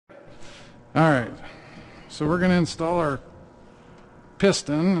Alright, so we're going to install our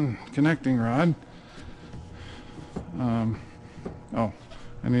piston and connecting rod. Oh,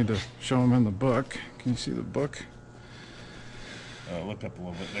 I need to show them in the book. Can you see the book? Look up a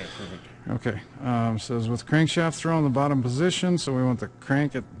little bit there, perfect. Okay, says with crankshaft thrown in the bottom position, so we want the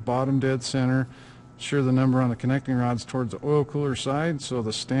crank at bottom dead center. Ensure the number on the connecting rod's towards the oil cooler side, so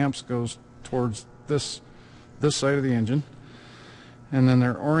the stamps goes towards this side of the engine. And then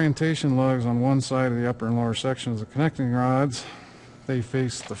their orientation lugs on one side of the upper and lower sections of the connecting rods, they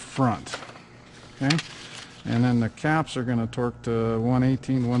face the front. Okay, and then the caps are going to torque to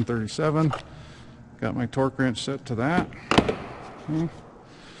 118, 137. Got my torque wrench set to that. Okay.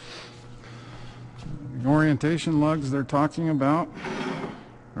 The orientation lugs they're talking about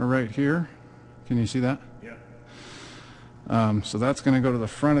are right here. Can you see that? Yeah. So that's going to go to the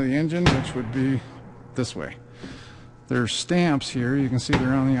front of the engine, which would be this way. There's stamps here. You can see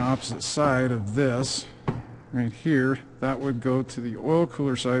they're on the opposite side of this. Right here, that would go to the oil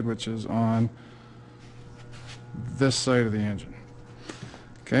cooler side, which is on this side of the engine.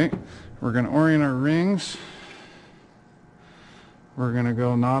 Okay, we're going to orient our rings. We're going to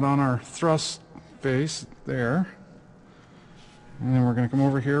go not on our thrust face there. And then we're going to come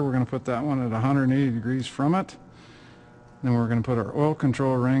over here. We're going to put that one at 180 degrees from it. Then we're going to put our oil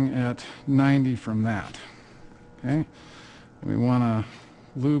control ring at 90 from that. Okay, we want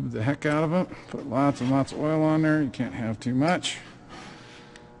to lube the heck out of it. Put lots and lots of oil on there. You can't have too much.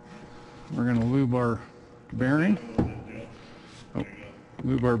 We're going to lube our bearing. Oh,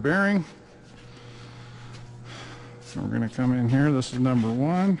 lube our bearing. So we're going to come in here. This is number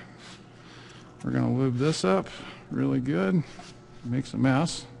 1. We're going to lube this up really good. It makes a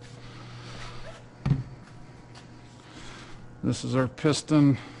mess. This is our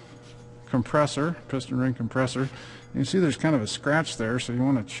piston compressor, piston ring compressor. You can see there's kind of a scratch there, so you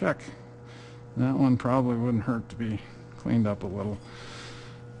want to check. That one probably wouldn't hurt to be cleaned up a little.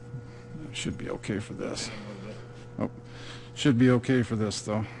 It should be okay for this. Oh, should be okay for this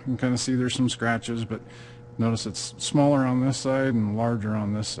though. You can kind of see there's some scratches, but notice it's smaller on this side and larger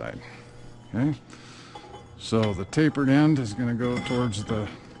on this side. Okay, so the tapered end is going to go towards the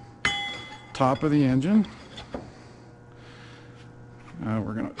top of the engine.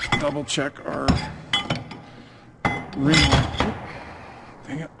 We're going to double check our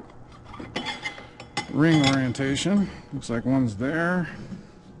ring orientation. Looks like one's there,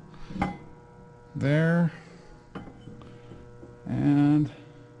 there, and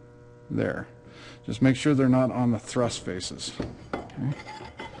there. Just make sure they're not on the thrust faces. Okay.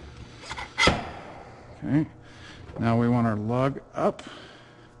 Okay. Now we want our lug up,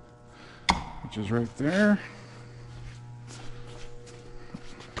 which is right there.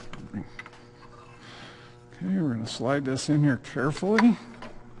 Okay, we're going to slide this in here carefully.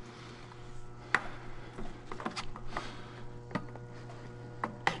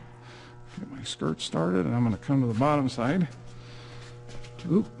 Get my skirt started, and I'm going to come to the bottom side.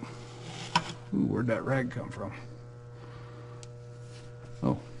 Oop. Ooh, where'd that rag come from?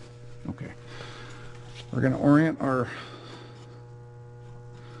 Oh, okay. We're going to orient our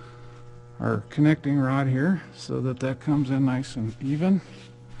connecting rod here so that that comes in nice and even.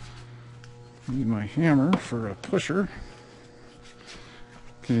 I need my hammer for a pusher.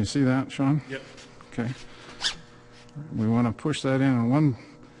 Can you see that, Sean? Yep. Okay. We want to push that in one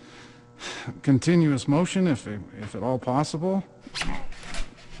continuous motion if at all possible.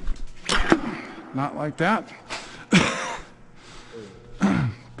 Not like that.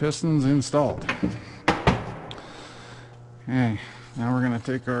 Pistons installed. Okay, now we're going to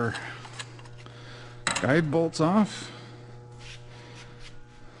take our guide bolts off.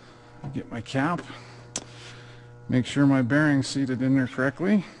 Get my cap. Make sure my bearing's seated in there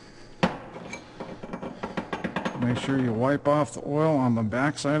correctly. Make sure you wipe off the oil on the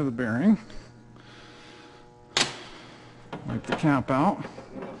back side of the bearing. Wipe the cap out.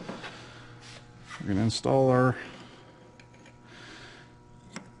 We're going to install our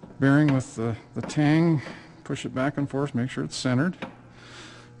bearing with the tang. Push it back and forth, make sure it's centered.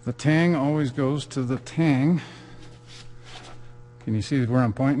 The tang always goes to the tang. Can you see where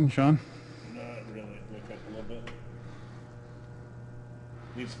I'm pointing, Sean? Not really. Look up a little bit.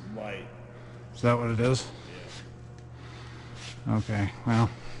 Needs some light. Is that what it is? Yeah. Okay,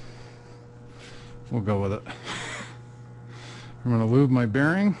 well, we'll go with it. I'm going to lube my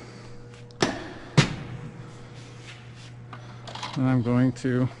bearing. And I'm going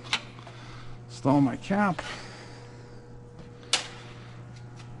to install my cap.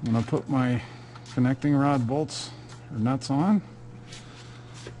 I'm going to put my connecting rod bolts or nuts on,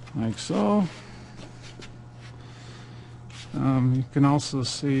 like so. You can also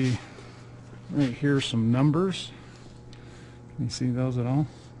see right here some numbers. Can you see those at all?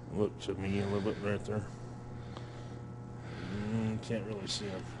 Looks at me a little bit right there. Can't really see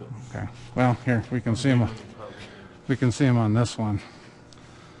them. Okay. Well, here we can see them. We can see them on this one.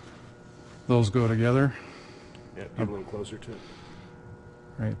 Those go together. Yeah, get a little closer to it.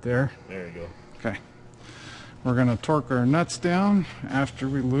 Right there. There you go. Okay. We're going to torque our nuts down after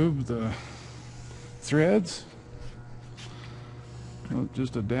we lube the threads.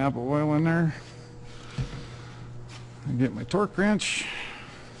 Just a dab of oil in there. I get my torque wrench.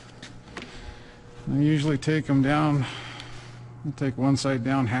 I usually take them down. I'll take one side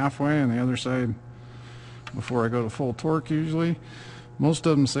down halfway and the other side before I go to full torque usually. Most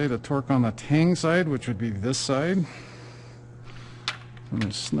of them say to torque on the tang side, which would be this side. I'm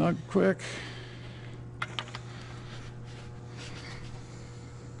going to snug quick.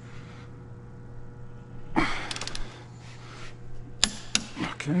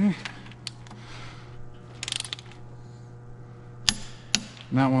 Okay.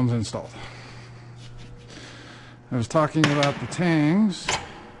 And that one's installed. I was talking about the tangs,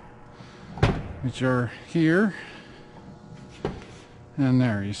 which are here and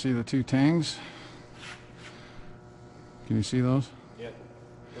there. You see the two tangs? Can you see those?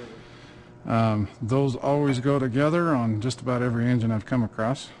 Yeah. Those always go together on just about every engine I've come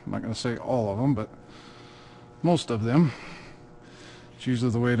across. I'm not going to say all of them, but most of them. It's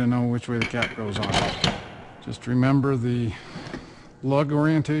usually the way to know which way the cap goes on. Just remember the lug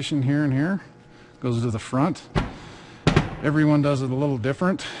orientation here and here goes to the front. Everyone does it a little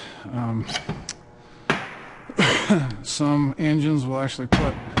different. Some engines will actually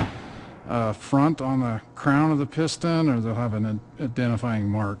put a front on the crown of the piston, or they'll have an identifying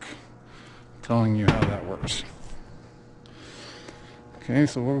mark telling you how that works. Okay,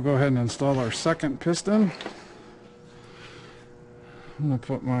 so we'll go ahead and install our second piston. I'm going to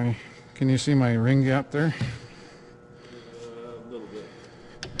put my, can you see my ring gap there? A little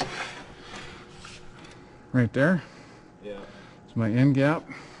bit. Right there. Yeah. It's my end gap.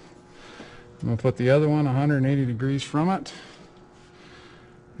 I'm going to put the other one 180 degrees from it.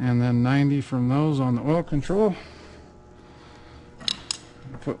 And then 90 from those on the oil control.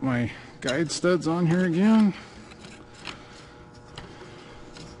 Put my guide studs on here again.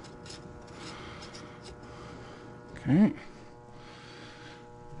 Okay.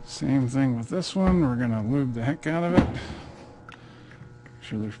 Same thing with this one. We're going to lube the heck out of it. Make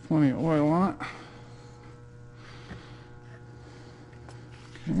sure there's plenty of oil on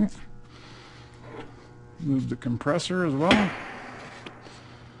it. Okay. Lube the compressor as well.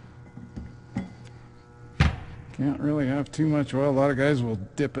 Can't really have too much oil. A lot of guys will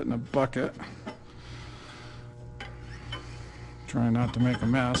dip it in a bucket. Try not to make a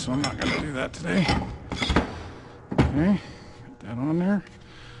mess, so I'm not going to do that today. Okay, got that on there.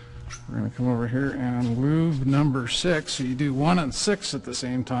 We're going to come over here and lube number 6. So you do 1 and 6 at the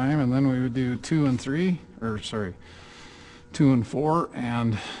same time, and then we would do 2 and 3, or sorry, 2 and 4,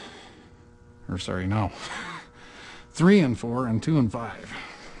 and, or sorry, no, 3 and 4, and 2 and 5.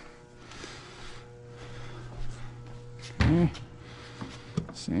 Okay.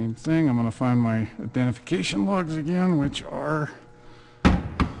 Same thing. I'm going to find my identification lugs again, which are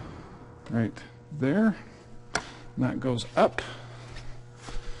right there. And that goes up.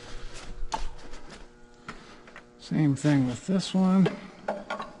 Same thing with this one.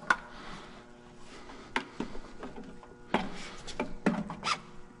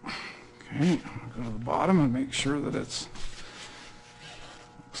 Okay, I'll go to the bottom and make sure that it's,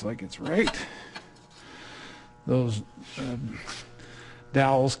 looks like it's right. Those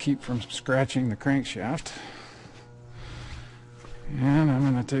dowels keep from scratching the crankshaft. And I'm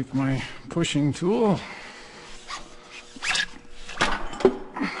going to take my pushing tool.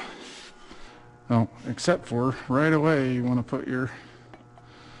 Oh, except for right away you want to put your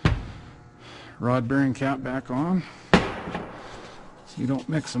rod bearing cap back on so you don't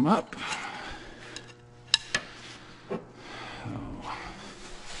mix them up.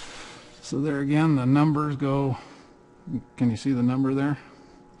 So there again, the numbers go, can you see the number there?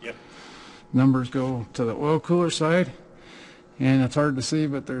 Yep. Numbers go to the oil cooler side, and it's hard to see,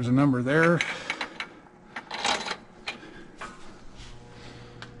 but there's a number there.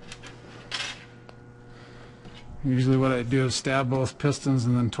 Usually what I do is stab both pistons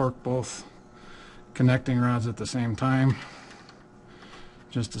and then torque both connecting rods at the same time,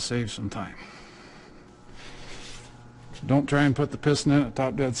 just to save some time. Don't try and put the piston in at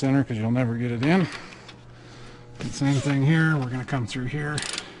top dead center because you'll never get it in. And same thing here. We're going to come through here,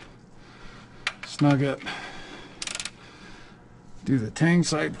 snug it, do the tang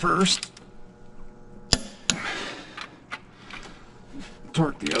side first,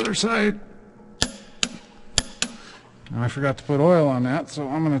 torque the other side, Now I forgot to put oil on that, so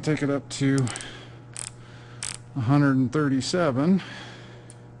I'm going to take it up to 137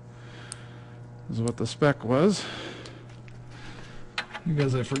 is what the spec was,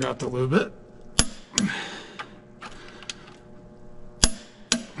 because I forgot to lube it.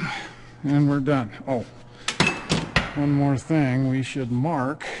 And we're done. Oh, one more thing, we should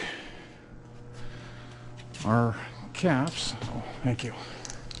mark our caps. Oh, thank you.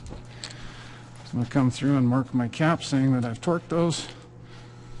 I'm going to come through and mark my caps saying that I've torqued those.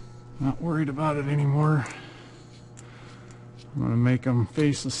 Not worried about it anymore. I'm going to make them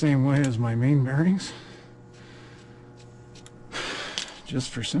face the same way as my main bearings, just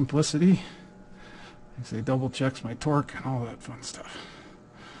for simplicity. I say double checks my torque and all that fun stuff.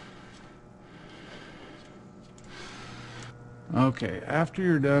 Okay, after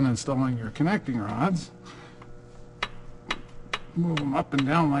you're done installing your connecting rods, move them up and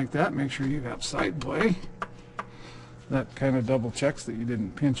down like that. Make sure you have side play. That kind of double checks that you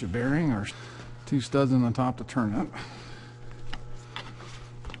didn't pinch a bearing or two studs in the top to turn it.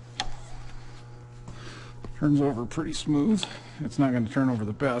 Turns over pretty smooth. It's not going to turn over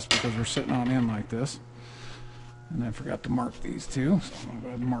the best because we're sitting on end like this. And I forgot to mark these two, so I'm going to go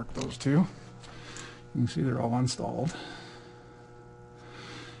ahead and mark those two. You can see they're all installed.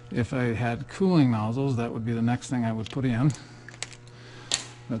 If I had cooling nozzles, that would be the next thing I would put in.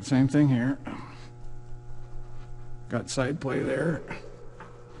 That same thing here. Got side play there.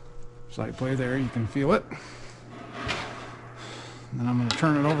 Side play there, you can feel it. And then I'm going to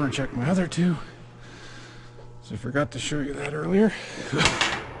turn it over and check my other two. So I forgot to show you that earlier.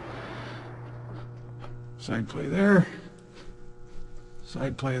 Side play there.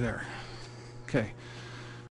 Side play there. Okay.